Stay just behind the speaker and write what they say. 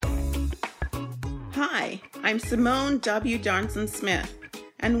Hi, I'm Simone W. Johnson Smith,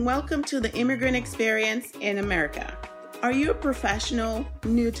 and welcome to the Immigrant Experience in America. Are you a professional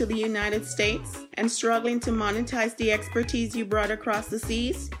new to the United States and struggling to monetize the expertise you brought across the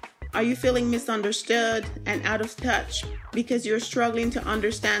seas? Are you feeling misunderstood and out of touch because you're struggling to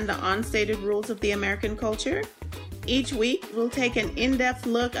understand the unstated rules of the American culture? Each week, we'll take an in-depth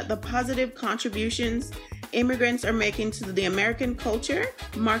look at the positive contributions immigrants are making to the American culture,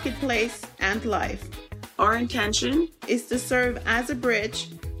 marketplace, and life. Our intention is to serve as a bridge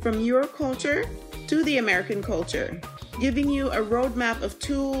from your culture to the American culture, giving you a roadmap of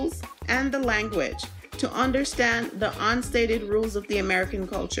tools and the language to understand the unstated rules of the American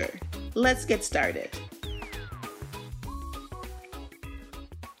culture. Let's get started.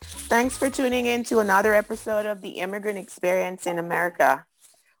 Thanks for tuning in to another episode of the Immigrant Experience in America,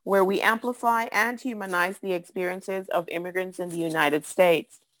 where we amplify and humanize the experiences of immigrants in the United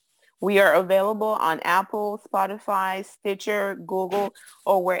States. We are available on Apple, Spotify, Stitcher, Google,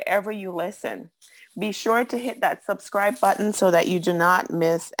 or wherever you listen. Be sure to hit that subscribe button so that you do not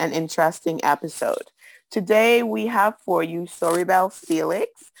miss an interesting episode. Today we have for you Soribel Felix.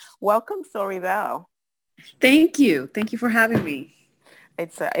 Welcome, Soribel. Thank you. Thank you for having me.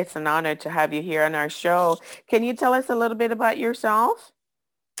 It's an honor to have you here on our show. Can you tell us a little bit about yourself?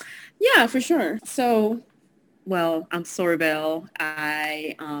 Yeah, for sure. So, I'm Soribel.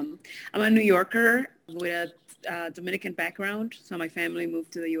 I'm a New Yorker with a Dominican background. So my family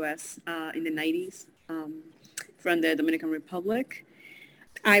moved to the U.S. In the 90s from the Dominican Republic.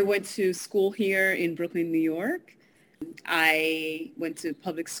 I went to school here in Brooklyn, New York. I went to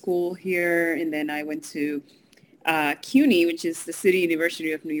public school here, and then I went to CUNY, which is the City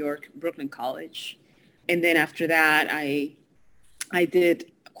University of New York, Brooklyn College. And then after that, I did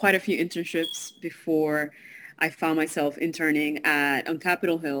quite a few internships before I found myself interning on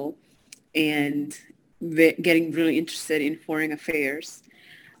Capitol Hill and getting really interested in foreign affairs.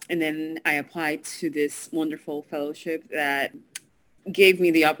 And then I applied to this wonderful fellowship that gave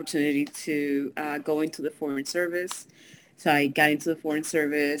me the opportunity to go into the Foreign Service. So I got into the Foreign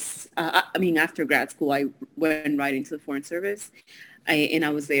Service. After grad school, I went right into the Foreign Service. And I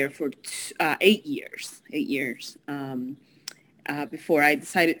was there for 8 years. Before I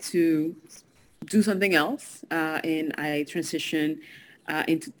decided to do something else, and I transitioned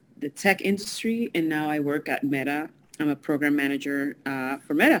into the tech industry, and now I work at Meta. I'm a program manager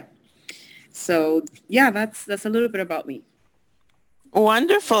for Meta. So yeah, that's a little bit about me.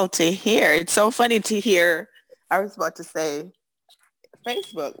 Wonderful to hear. It's so funny to hear. I was about to say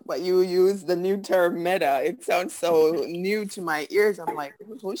Facebook, but you use the new term Meta. It sounds so new to my ears. I'm like,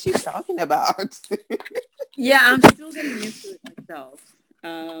 who's she talking about? Yeah, I'm still getting used to it myself.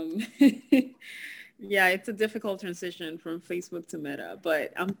 Yeah, it's a difficult transition from Facebook to Meta,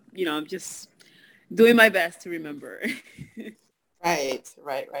 but I'm just doing my best to remember. Right.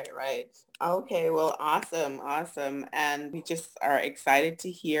 Okay, well, awesome. And we just are excited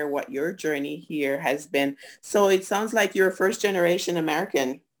to hear what your journey here has been. So it sounds like you're a first generation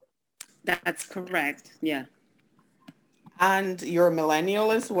American. That's correct. Yeah. And you're a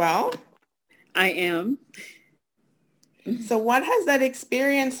millennial as well? I am. So what has that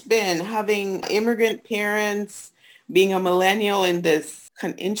experience been, having immigrant parents, being a millennial in this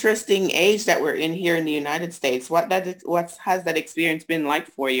interesting age that we're in here in the United States? What has that experience been like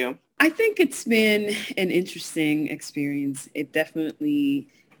for you? I think it's been an interesting experience. It definitely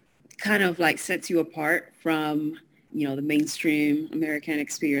kind of like sets you apart from, the mainstream American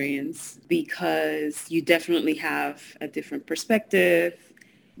experience, because you definitely have a different perspective.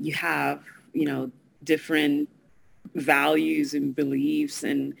 You have, different values and beliefs,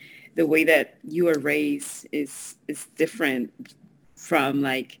 and the way that you are raised is different from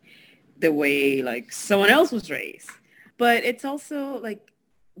like the way like someone else was raised. But it's also like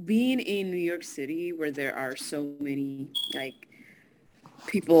being in New York City, where there are so many like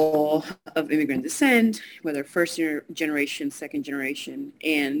people of immigrant descent, whether first generation, second generation,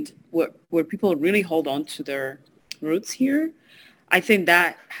 and where people really hold on to their roots here. I think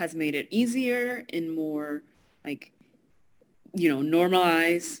that has made it easier and more like,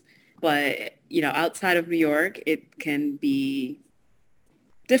 normalized. But, outside of New York, it can be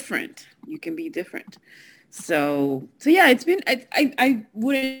different. You can be different. So yeah, it's been, I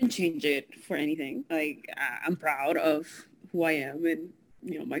wouldn't change it for anything. Like, I'm proud of who I am and,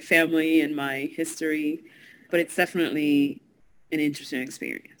 my family and my history, but it's definitely an interesting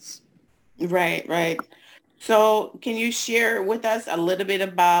experience. Right. So can you share with us a little bit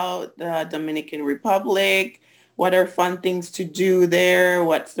about the Dominican Republic? What are fun things to do there?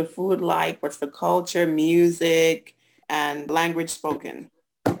 What's the food like? What's the culture, music, and language spoken?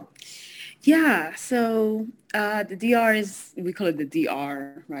 Yeah, so the DR is, we call it the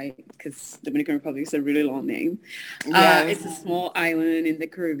DR, right? Because Dominican Republic is a really long name. Yes. It's a small island in the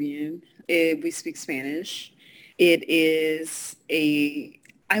Caribbean. We speak Spanish. It is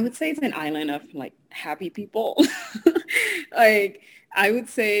I would say it's an island of like happy people. Like, I would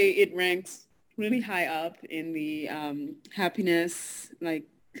say it ranks really high up in the happiness, like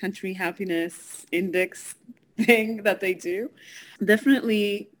country happiness index thing that they do.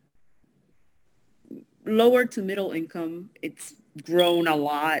 Definitely lower to middle income. It's grown a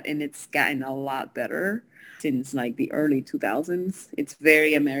lot and it's gotten a lot better since like the early 2000s. It's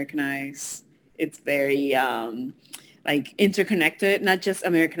very Americanized. It's very like interconnected, not just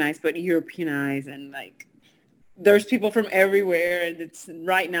Americanized, but Europeanized, and like there's people from everywhere, and it's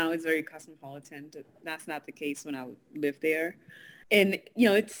right now it's very cosmopolitan. That's not the case when I lived there. And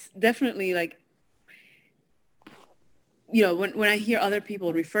it's definitely like, when I hear other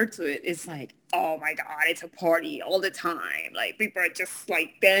people refer to it, it's like, oh my God, it's a party all the time. Like, people are just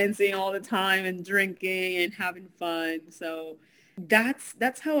like dancing all the time and drinking and having fun. So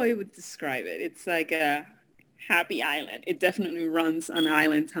that's how I would describe it. It's like a happy island. It definitely runs on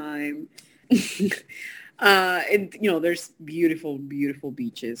island time. And there's beautiful, beautiful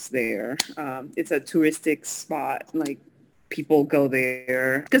beaches there. It's a touristic spot. Like, people go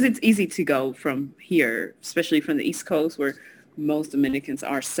there because it's easy to go from here, especially from the East Coast where most Dominicans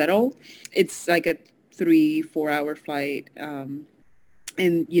are settled. It's like a 3-4 hour flight. And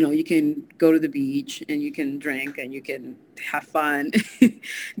you can go to the beach and you can drink and you can have fun,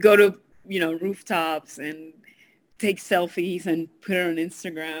 go to rooftops and take selfies and put it on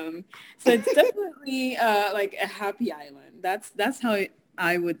Instagram. So it's definitely like a happy island. That's how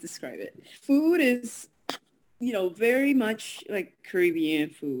I would describe it. Food is very much like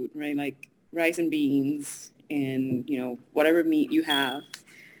Caribbean food, right? Like rice and beans and, whatever meat you have.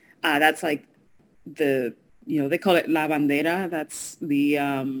 That's like the, they call it la bandera. That's the,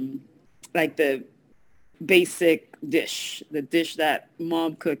 like the basic dish, the dish that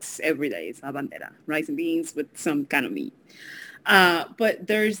mom cooks every day is la bandera, rice and beans with some kind of meat. But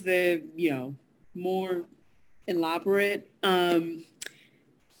there's the, more elaborate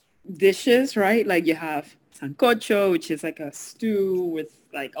dishes, right? Like you have sancocho, which is like a stew with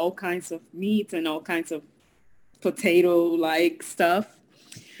like all kinds of meat and all kinds of potato-like stuff.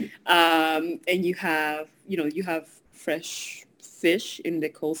 And you have fresh fish in the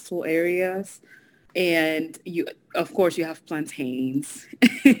coastal areas. And of course, you have plantains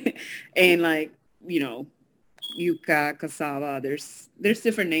and like, you know, yuca, cassava. There's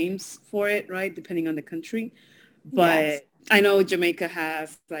different names for it, right? Depending on the country. Yes. But I know Jamaica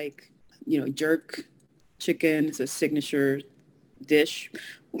has like, jerk chicken. It's a signature dish. I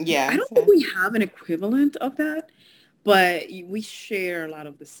Yes. don't think we have an equivalent of that, but we share a lot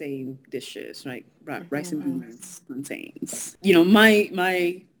of the same dishes, like rice and Mhm. beans, plantains.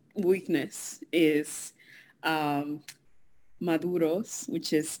 My weakness is um, maduros,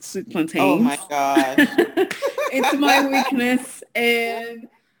 which is sweet Oh my plantains. gosh. It's my weakness, and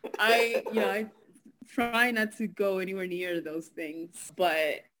I try not to go anywhere near those things,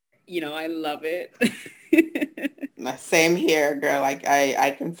 but I love it. Same here, girl. Like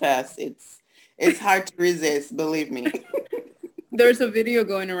I confess, it's hard to resist, believe me. There's a video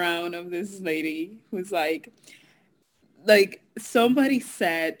going around of this lady who's like somebody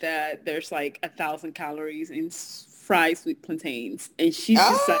said that there's like 1,000 calories in fried sweet plantains, and she's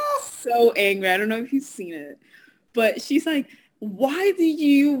just like Oh, so angry. I don't know if you've seen it, but she's like, why do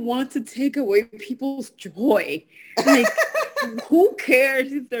you want to take away people's joy? Like, who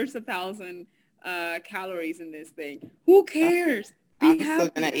cares if there's 1,000 calories in this thing? Who cares? Be I'm still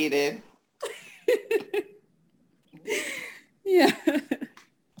gonna happy. eat it. Yeah.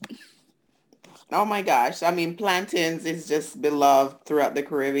 Oh my gosh. I mean, plantains is just beloved throughout the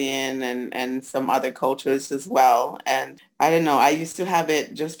Caribbean and some other cultures as well. And I don't know, I used to have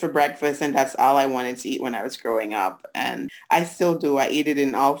it just for breakfast and that's all I wanted to eat when I was growing up. And I still do. I eat it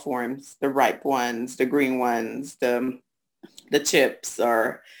in all forms, the ripe ones, the green ones, the chips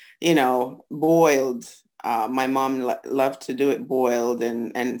or, boiled. My mom loved to do it boiled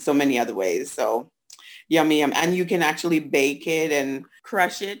and so many other ways. So yummy, yum. And you can actually bake it and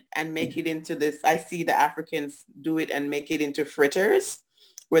crush it and make it into this. I see the Africans do it and make it into fritters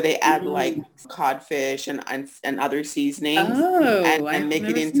where they add like Mm. codfish and other seasonings Oh, and I've make it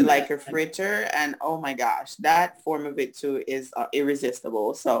never into seen like that. a fritter. And oh my gosh, that form of it too is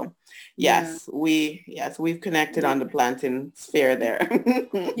irresistible. So Yeah. yes, we've connected on the plantain sphere there.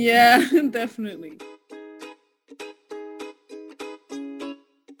 Yeah, definitely.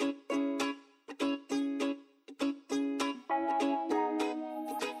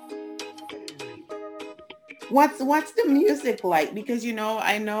 What's the music like? Because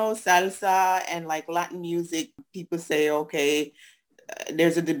I know salsa and like Latin music, people say, okay,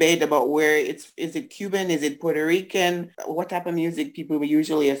 there's a debate about where is it Cuban, is it Puerto Rican? What type of music people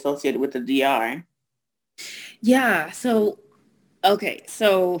usually associate with the DR? Yeah. So, okay.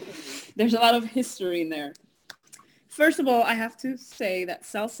 So there's a lot of history in there. First of all, I have to say that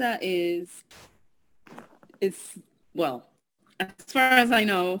salsa is, well, as far as I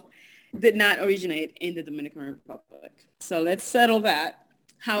know, did not originate in the Dominican Republic. So let's settle that.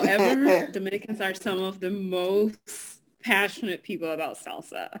 However, Dominicans are some of the most passionate people about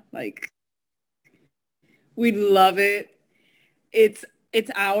salsa. Like, we love it. It's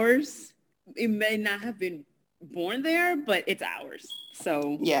ours. It may not have been born there, but it's ours.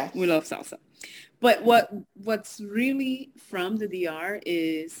 So we Yes. love salsa. But what's really from the DR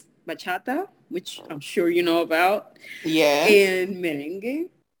is bachata, which I'm sure you know about, Yes. and merengue.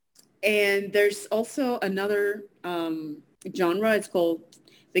 And there's also another genre.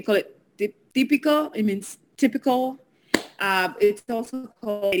 They call it típico. It means typical. It's also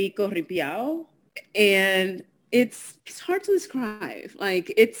called perico ripiao. And it's hard to describe.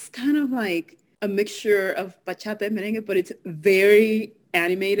 Like, it's kind of like a mixture of bachata and merengue, but it's very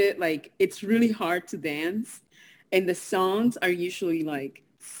animated. Like, it's really hard to dance. And the songs are usually like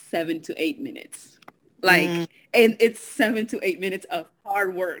 7 to 8 minutes. Mm, Like, and it's 7 to 8 minutes of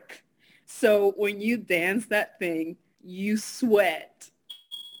hard work. So when you dance that thing, you sweat.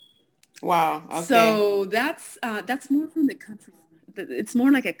 wow. Okay. So that's more from the country. It's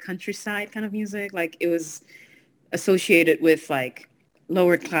more like a countryside kind of music. Like, it was associated with like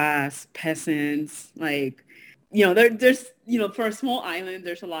lower class peasants. Like, there's for a small island,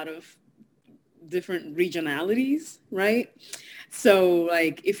 there's a lot of different regionalities, right? So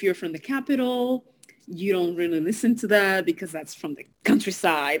like, if you're from the capital, you don't really listen to that because that's from the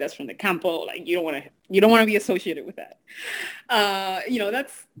countryside, that's from the campo. Like, you don't want to be associated with that.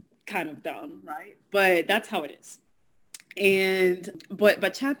 That's kind of dumb, right? But that's how it is. But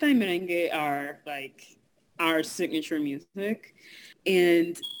bachata and merengue are like our signature music.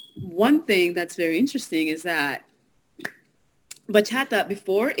 And one thing that's very interesting is that bachata,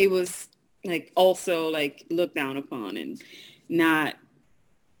 before, it was like also like looked down upon and not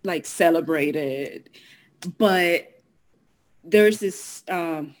like celebrated. But there's this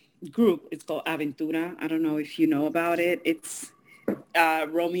group. It's called Aventura. I don't know if you know about it. It's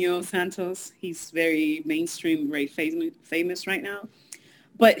Romeo Santos. He's very mainstream, very famous right now.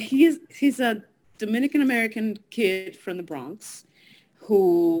 But he's a Dominican American kid from the Bronx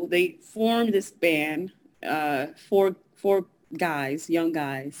who they formed this band, four guys, young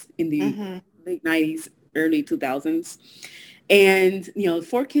guys in the Mm-hmm. late 90s, early 2000s. And,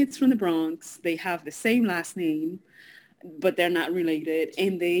 four kids from the Bronx, they have the same last name, but they're not related.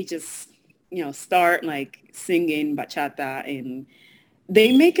 And they just, start like singing bachata, and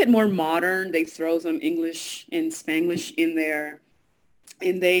they make it more modern. They throw some English and Spanglish in there,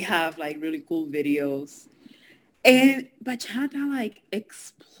 and they have like really cool videos. And bachata like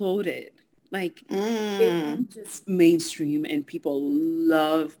exploded. Like, it Mm. went just mainstream, and people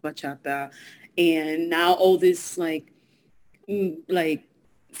love bachata. And now all this like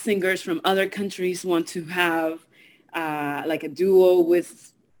singers from other countries want to have like a duo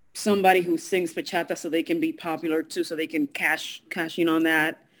with somebody who sings bachata so they can be popular too, so they can cash in on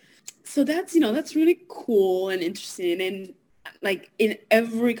that. So that's really cool and interesting. And like, in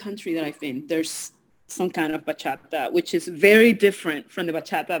every country that I've been, there's some kind of bachata, which is very different from the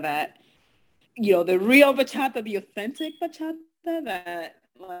bachata that, the real bachata, the authentic bachata that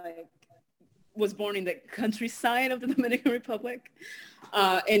like was born in the countryside of the Dominican Republic.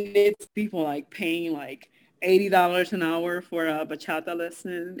 And it's people like paying like $80 an hour for a bachata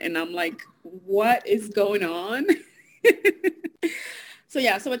lesson. And I'm like, what is going on? So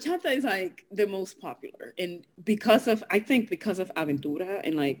yeah, so bachata is like the most popular. And I think because of Aventura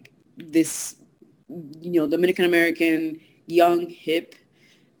and like this, Dominican American young hip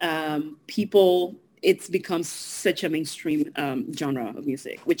people, it's become such a mainstream genre of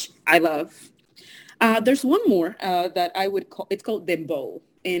music, which I love. There's one more that I would call, it's called dembow.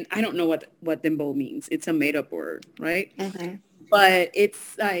 And I don't know what dembow means. It's a made up word, right? Mm-hmm. But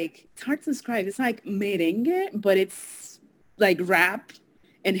it's hard to describe. It's like merengue, but it's like rap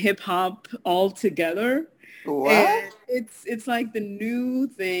and hip hop all together. What? And it's like the new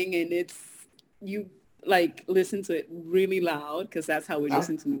thing, and you like listen to it really loud because that's how we Oh,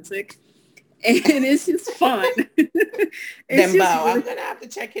 listen to music. And it's just fun. It's just Dembow. I'm really, gonna have to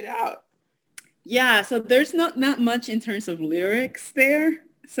check it out. yeah. So there's not much in terms of lyrics there.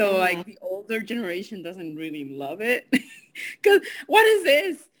 So Mm-hmm. like the older generation doesn't really love it because what is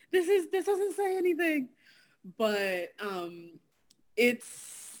this? This doesn't say anything. but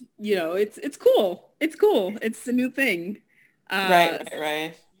it's, it's cool. It's cool. It's a new thing. Right, Uh, right,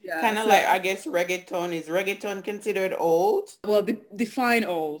 right. yeah. Kind of like, So, I guess reggaeton, is reggaeton considered old? well, define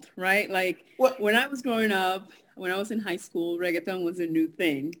old, right? Like What? when I was growing up, when I was in high school, reggaeton was a new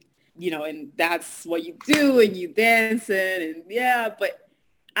thing, and that's what you do and you dance it and yeah. But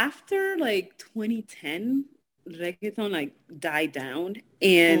after like 2010, reggaeton like died down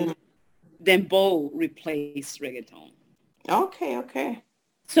and Mm, then Bo replaced reggaeton. okay, okay.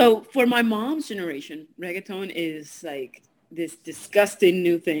 So for my mom's generation, reggaeton is like this disgusting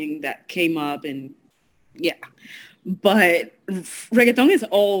new thing that came up and yeah. But reggaeton is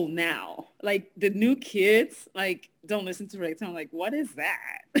old now. Like the new kids like don't listen to reggaeton. Like what is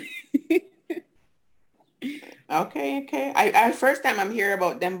that? Okay, okay. I first time I'm hearing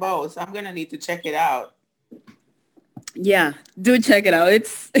about them both, so I'm gonna need to check it out. Yeah, do check it out.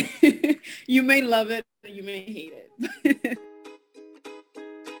 It's you may love it, you may hate it.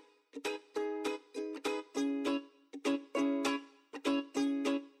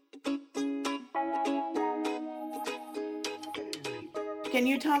 Can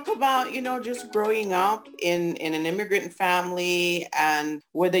you talk about, just growing up in an immigrant family and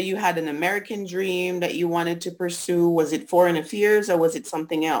whether you had an American dream that you wanted to pursue? Was it foreign affairs or was it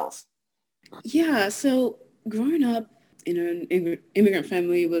something else? Yeah, so growing up in an immigrant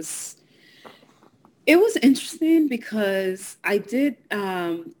family it was interesting because I did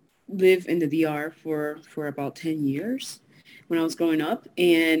live in the DR for about 10 years when I was growing up,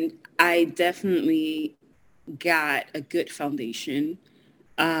 and I definitely got a good foundation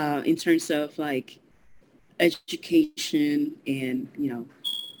in terms of like education and,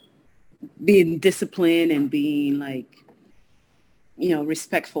 being disciplined and being like,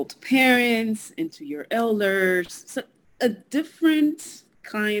 respectful to parents and to your elders. So a different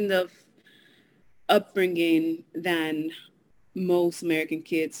kind of upbringing than most American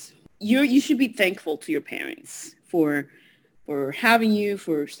kids. You should be thankful to your parents for having you,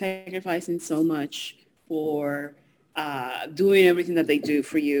 for sacrificing so much, for doing everything that they do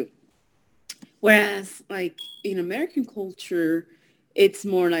for you. Whereas like in American culture, it's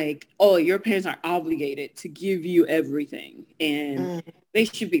more like, oh, your parents are obligated to give you everything and Mm, they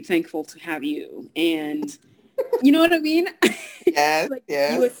should be thankful to have you. And you know what I mean? yes, Like you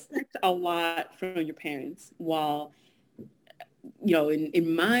yes. expect a lot from your parents while,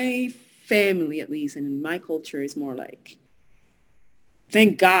 in my family at least and in my culture is more like,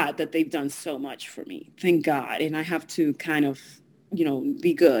 thank God that they've done so much for me. Thank God. And I have to kind of,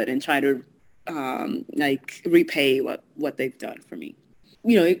 be good and try to like repay what they've done for me.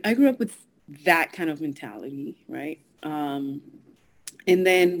 I grew up with that kind of mentality, right? And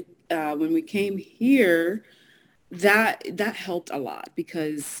then when we came here, that helped a lot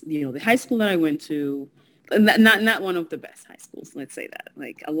because the high school that I went to, not one of the best high schools, let's say that.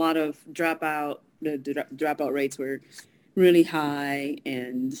 Like a lot of the dropout rates were really high,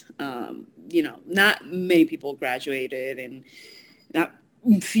 and not many people graduated, and not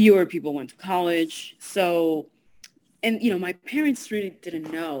fewer people went to college. So, and my parents really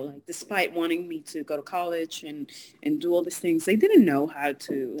didn't know, like despite wanting me to go to college and do all these things, they didn't know how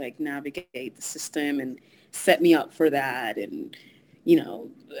to like navigate the system and set me up for that and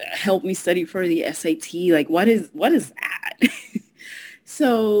help me study for the SAT. Like what is that?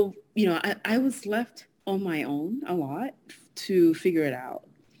 So I was left on my own a lot to figure it out,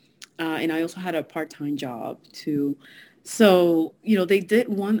 and I also had a part-time job too. So, they did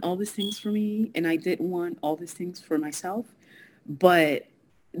want all these things for me and I did want all these things for myself, but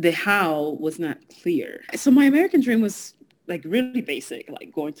the how was not clear. So my American dream was like really basic,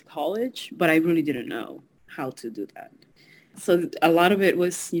 like going to college, but I really didn't know how to do that. So a lot of it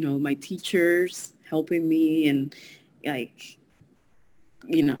was, my teachers helping me and like,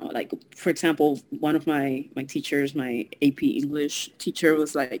 like for example, one of my teachers, my AP English teacher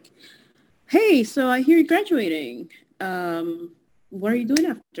was like, hey, so I hear you're graduating. What are you doing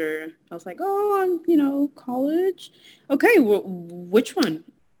after? I was like, oh, I'm, college. Okay, which one?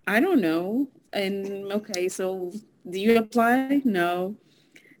 I don't know. And okay, so do you apply? No.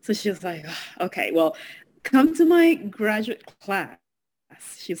 So she was like, "Ah, okay, well, come to my graduate class."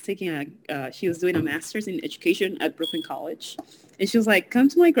 She was doing a master's in education at Brooklyn College. And she was like, come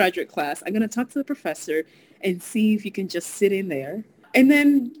to my graduate class. I'm going to talk to the professor and see if you can just sit in there. And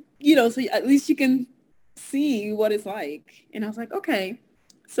then, so at least you can see what it's like. And I was like, okay.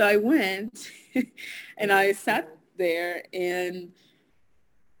 So I went and I sat there and,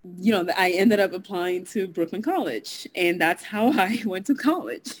 I ended up applying to Brooklyn College and that's how I went to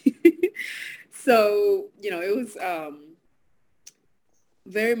college. So, it was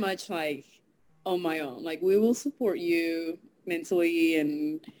very much like on my own. Like we will support you mentally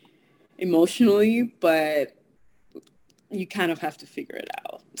and emotionally, but you kind of have to figure it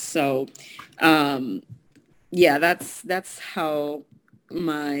out. So, um, yeah, that's how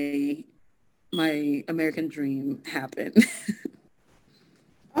my American dream happened.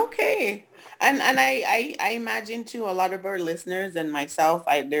 Okay. And I imagine too a lot of our listeners and myself,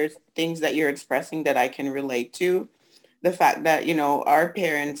 there's things that you're expressing that I can relate to. The fact that, our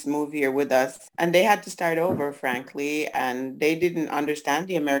parents moved here with us and they had to start over, frankly, and they didn't understand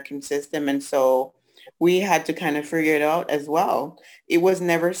the American system. And so we had to kind of figure it out as well. It was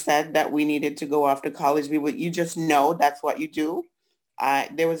never said that we needed to go off to college. You just know that's what you do.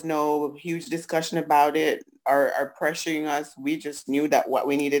 There was no huge discussion about it or pressuring us. We just knew that what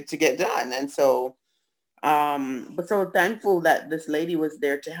we needed to get done. And so, but so thankful that this lady was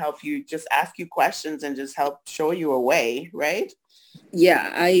there to help you, just ask you questions and just help show you a way, right?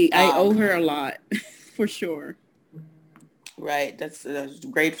 Yeah, I owe Um, her a lot for sure. right. That's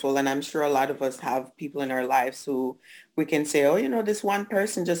grateful. And I'm sure a lot of us have people in our lives who we can say, oh, this one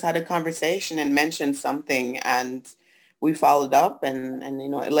person just had a conversation and mentioned something and we followed up and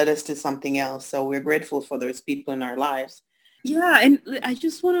it led us to something else. So we're grateful for those people in our lives. Yeah, and I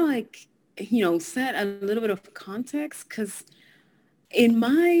just want to like, set a little bit of context because in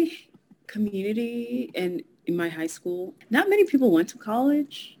my community and in my high school, not many people went to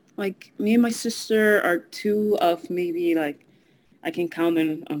college. Like me and my sister are two of maybe like I can count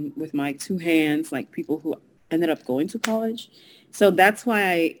them with my two hands, like people who ended up going to college. So that's why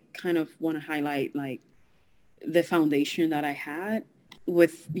I kind of want to highlight like the foundation that I had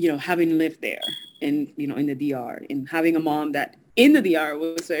with, having lived there and, in the DR and having a mom that in the DR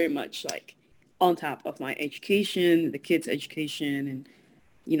was very much like on top of my education, the kids' education and,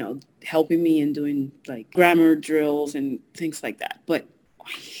 helping me and doing like grammar drills and things like that. But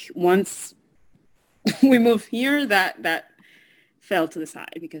once we moved here, that fell to the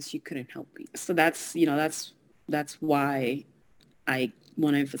side because she couldn't help me. So that's why I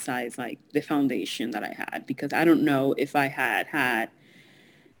want to emphasize like the foundation that I had because I don't know if I had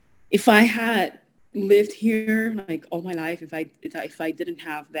lived here like all my life if I didn't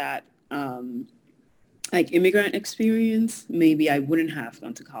have that like immigrant experience, maybe I wouldn't have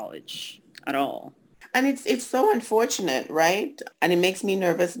gone to college at all. And it's so unfortunate, right? And it makes me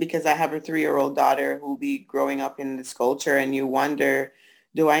nervous because I have a 3-year-old daughter who will be growing up in this culture and you wonder,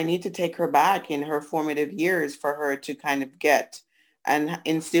 do I need to take her back in her formative years for her to kind of get and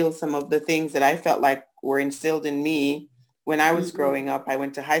instill some of the things that I felt like were instilled in me when I was Mhm. growing up? I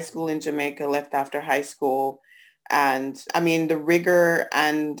went to high school in Jamaica, left after high school. And I mean, the rigor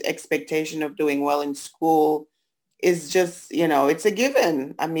and expectation of doing well in school is just, it's a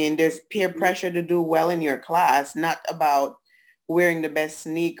given. I mean, there's peer pressure to do well in your class, not about wearing the best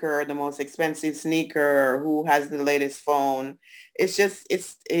sneaker, the most expensive sneaker, or who has the latest phone. It's just,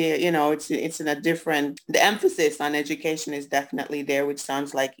 it's in a different, the emphasis on education is definitely there, which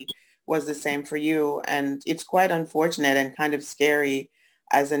sounds like it was the same for you. And it's quite unfortunate and kind of scary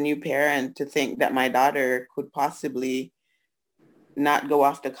as a new parent to think that my daughter could possibly not go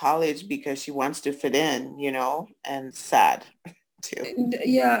off to college because she wants to fit in, and sad too.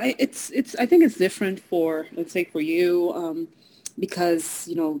 Yeah, it's I think it's different for let's say for you because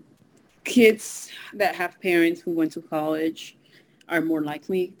kids that have parents who went to college are more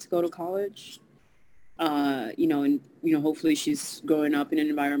likely to go to college. And hopefully she's growing up in an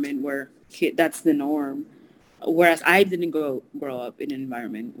environment where that's the norm. Whereas I didn't grow up in an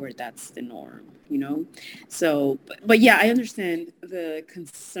environment where that's the norm. So, but yeah, I understand the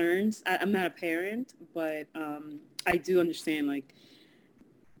concerns. I'm not a parent, but I do understand. Like,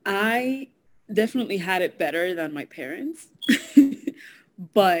 I definitely had it better than my parents,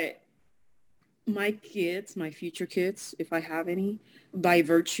 but my kids, my future kids, if I have any, by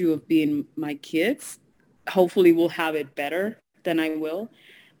virtue of being my kids, hopefully will have it better than I will.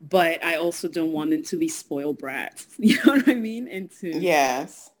 But I also don't want them to be spoiled brats. You know what I mean? And to,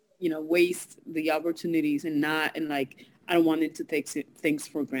 Yes. waste the opportunities and like, I don't want them to take things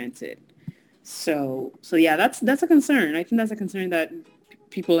for granted. So yeah, that's a concern. I think that's a concern that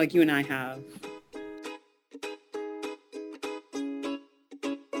people like you and I have.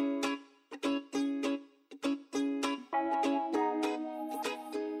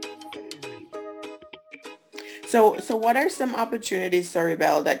 So what are some opportunities, sorry,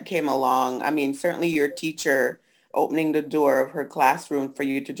 Belle, that came along? I mean, certainly your teacher opening the door of her classroom for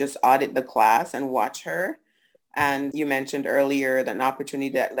you to just audit the class and watch her. And you mentioned earlier that an opportunity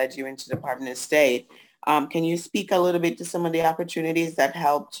that led you into Department of State. Can you speak a little bit to some of the opportunities that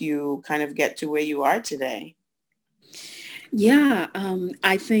helped you kind of get to where you are today? Yeah,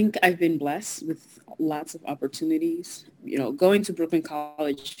 I think I've been blessed with lots of opportunities. Going to Brooklyn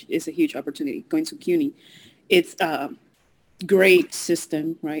College is a huge opportunity. Going to CUNY, it's a great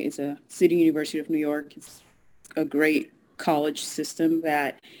system, right? It's a City University of New York. It's a great college system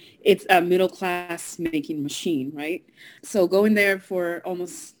that it's a middle class making machine, right? So going there for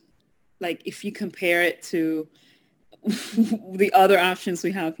almost like if you compare it to the other options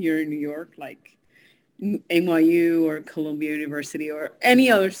we have here in New York, like NYU or Columbia University or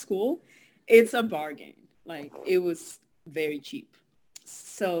any other school, it's a bargain. Like it was very cheap.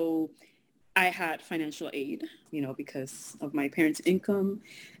 So I had financial aid, because of my parents' income.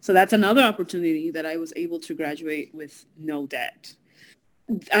 So that's another opportunity that I was able to graduate with no debt.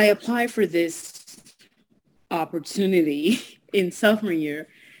 I applied for this opportunity in sophomore year.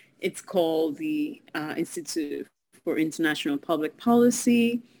 It's called the Institute for International Public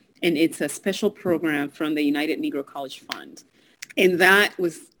Policy, and it's a special program from the United Negro College Fund. And that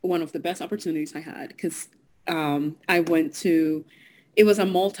was one of the best opportunities I had because I went to, it was a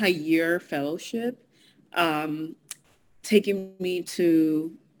multi-year fellowship taking me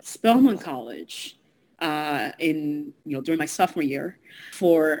to Spelman College during my sophomore year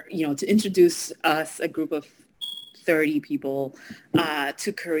for, to introduce us, a group of 30 people,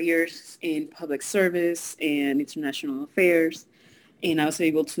 to careers in public service and international affairs. And I was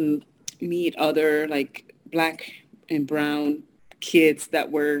able to meet other like black and brown kids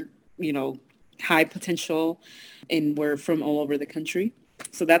that were, high potential and were from all over the country.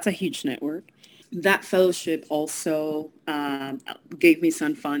 So that's a huge network. That fellowship also gave me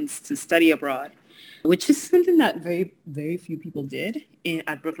some funds to study abroad, which is something that very, very few people did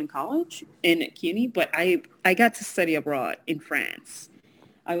at Brooklyn College and at CUNY, but I got to study abroad in France.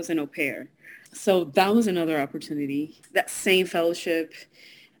 I was an au pair. So that was another opportunity. That same fellowship,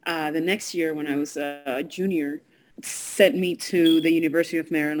 the next year when I was a junior, sent me to the University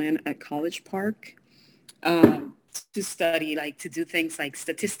of Maryland at College Park to study, like to do things like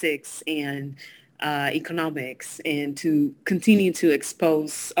statistics and economics, and to continue to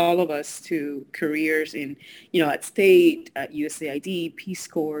expose all of us to careers in, at State, at USAID, Peace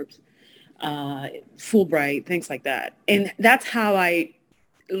Corps, Fulbright, things like that. And that's how I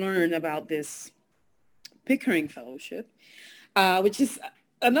learned about this Pickering Fellowship, which is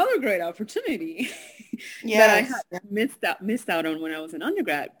another great opportunity that I had Yes. missed out on when I was an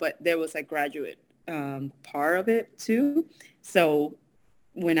undergrad. But there was a graduate part of it too. So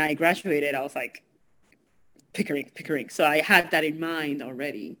when I graduated, I was like, Pickering, Pickering. So I had that in mind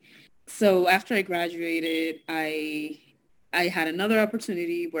already. So after I graduated, I had another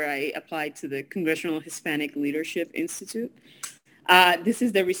opportunity where I applied to the Congressional Hispanic Leadership Institute. This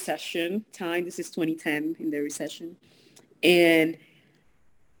is the recession time. This is 2010 in the recession. And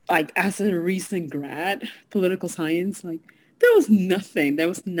like as a recent grad, political science, like there was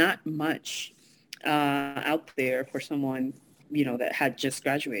not much out there for someone, that had just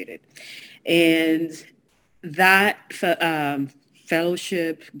graduated. And that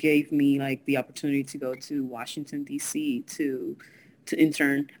fellowship gave me like the opportunity to go to Washington, D.C. to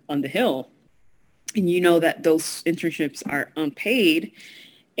intern on the Hill. And you know that those internships are unpaid.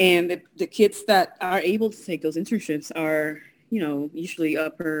 And the kids that are able to take those internships are, usually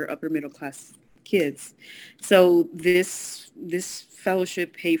upper middle class kids. So this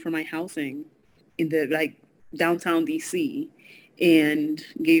fellowship paid for my housing in the like downtown DC and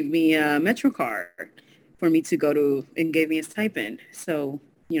gave me a Metro card for me to go to and gave me a stipend. So,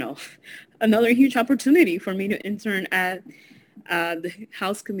 another huge opportunity for me to intern at the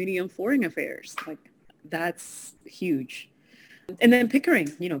House Committee on Foreign Affairs. Like that's huge. And then Pickering,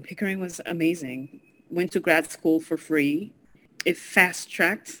 Pickering was amazing. Went to grad school for free. It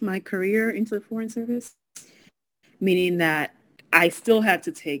fast-tracked my career into the Foreign Service, meaning that I still had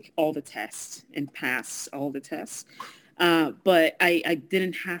to take all the tests and pass all the tests. But I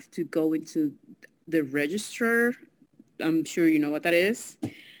didn't have to go into the registrar. I'm sure you know what that is.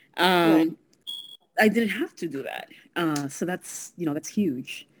 Right. Um, I didn't have to do that. So that's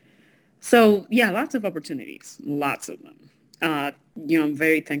huge. So yeah, lots of opportunities, lots of them. I'm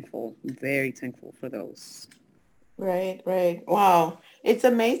very thankful for those. Right, right. Wow. It's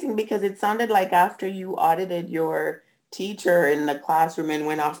amazing because it sounded like after you audited your teacher in the classroom and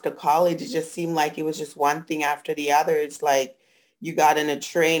went off to college, it just seemed like it was just one thing after the other. It's like you got in a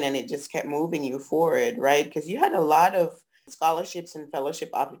train and it just kept moving you forward, right? Because you had a lot of scholarships and fellowship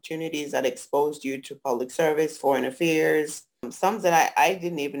opportunities that exposed you to public service, foreign affairs, some that I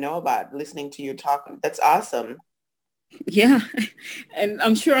didn't even know about listening to you talk. That's awesome. Yeah, and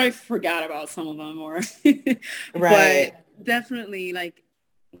I'm sure I forgot about some of them, or Right. but definitely like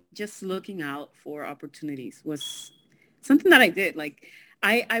just looking out for opportunities was something that I did. Like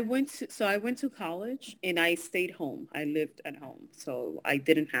I went to college and I stayed home. I lived at home. So I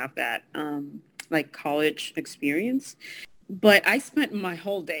didn't have that like college experience. But I spent my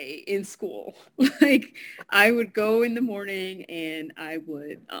whole day in school. Like I would go in the morning and I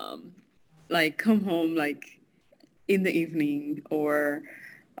would like come home like in the evening or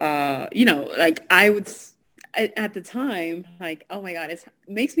like I would at the time like, oh my god, it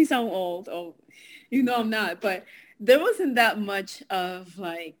makes me sound old. Oh, I'm not, but there wasn't that much of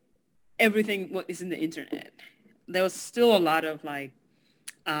like everything what is in the internet. There was still a lot of like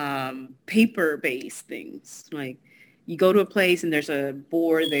paper based things. Like you go to a place and there's a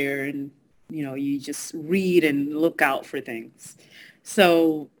board there and you just read and look out for things.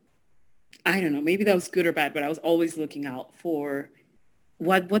 So I don't know, maybe that was good or bad, but I was always looking out for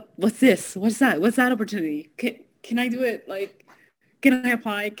what's this? What's that? What's that opportunity? Can I do it? Like, can I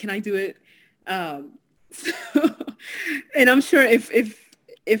apply? Can I do it? So, and I'm sure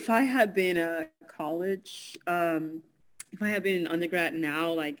if I had been a college, if I had been an undergrad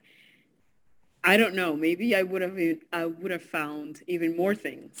now, like I don't know, maybe I would have found even more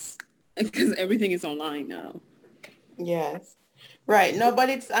things because everything is online now. Yes. Right. No, but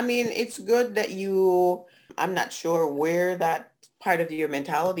I mean, it's good that I'm not sure where that part of your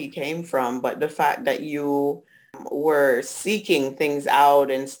mentality came from, but the fact that you were seeking things out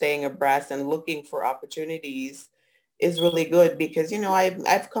and staying abreast and looking for opportunities is really good because,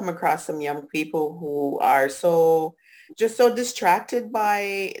 I've come across some young people who are just so distracted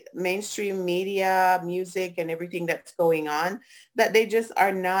by mainstream media, music, and everything that's going on that they just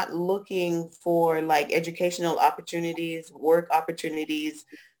are not looking for like educational opportunities, work opportunities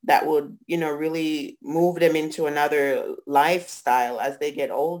that would, really move them into another lifestyle as they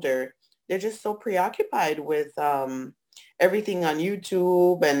get older. They're just so preoccupied with everything on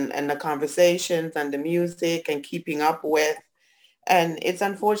YouTube and the conversations and the music and keeping up with. And it's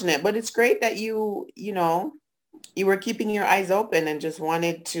unfortunate, but it's great that you were keeping your eyes open and just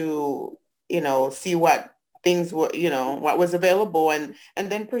wanted to, see what things were, what was available and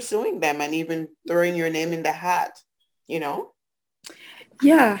then pursuing them and even throwing your name in the hat, you know?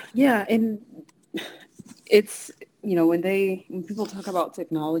 Yeah. And it's, when people talk about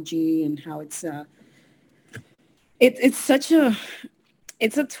technology and how it's such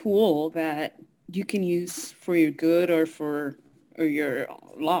it's a tool that you can use for your good or your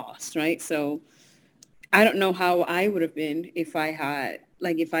loss, right? So I don't know how I would have been if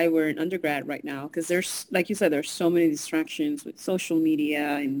if I were an undergrad right now, because there's, like you said, there's so many distractions with social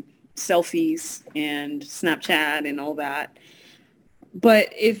media and selfies and Snapchat and all that. But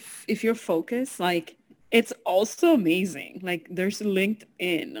if you're focused, like it's also amazing. Like there's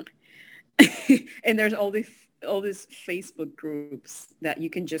LinkedIn and there's all these Facebook groups that you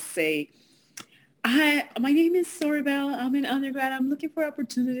can just say, my name is Sorabel. I'm an undergrad. I'm looking for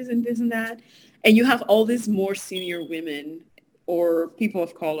opportunities and this and that. And you have all these more senior women or people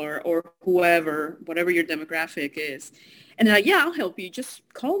of color or whoever, whatever your demographic is. And they're like, yeah, I'll help you. Just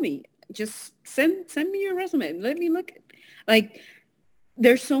call me. Just send me your resume and let me look. Like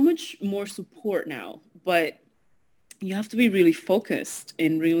there's so much more support now, but you have to be really focused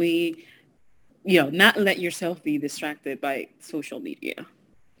and really, not let yourself be distracted by social media.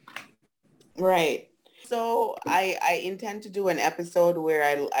 Right. So I intend to do an episode where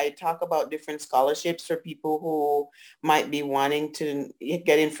I talk about different scholarships for people who might be wanting to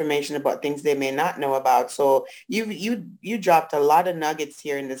get information about things they may not know about. So you dropped a lot of nuggets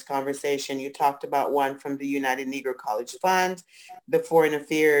here in this conversation. You talked about one from the United Negro College Fund, the foreign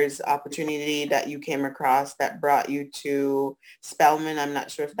affairs opportunity that you came across that brought you to Spelman. I'm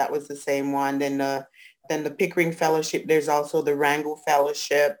not sure if that was the same one. Then the Pickering Fellowship. There's also the Rangel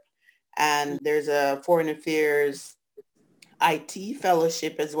Fellowship. And there's a foreign affairs IT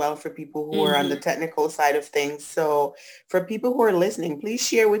fellowship as well for people who are on the technical side of things. So for people who are listening, please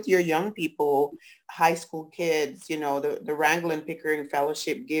share with your young people, high school kids, the Rangel and Pickering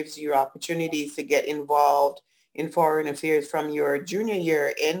Fellowship gives you opportunities to get involved in foreign affairs from your junior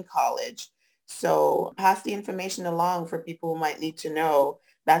year in college. So pass the information along for people who might need to know.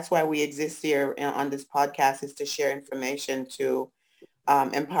 That's why we exist here on this podcast, is to share information to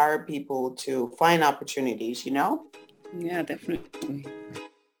empower people to find opportunities. Yeah, definitely.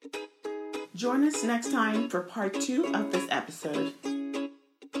 Join us next time for part 2 of this episode.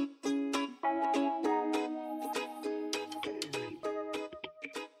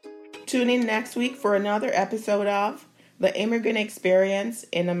 Tune in next week for another episode of The Immigrant Experience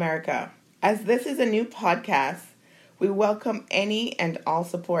in America. As this is a new podcast, we welcome any and all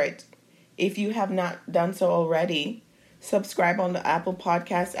support. If you have not done so already, subscribe on the Apple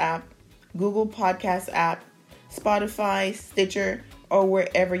Podcast app, Google Podcast app, Spotify, Stitcher, or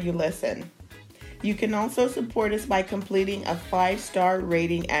wherever you listen. You can also support us by completing a 5-star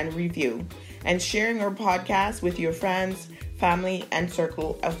rating and review and sharing our podcast with your friends, family, and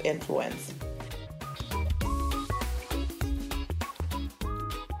circle of influence.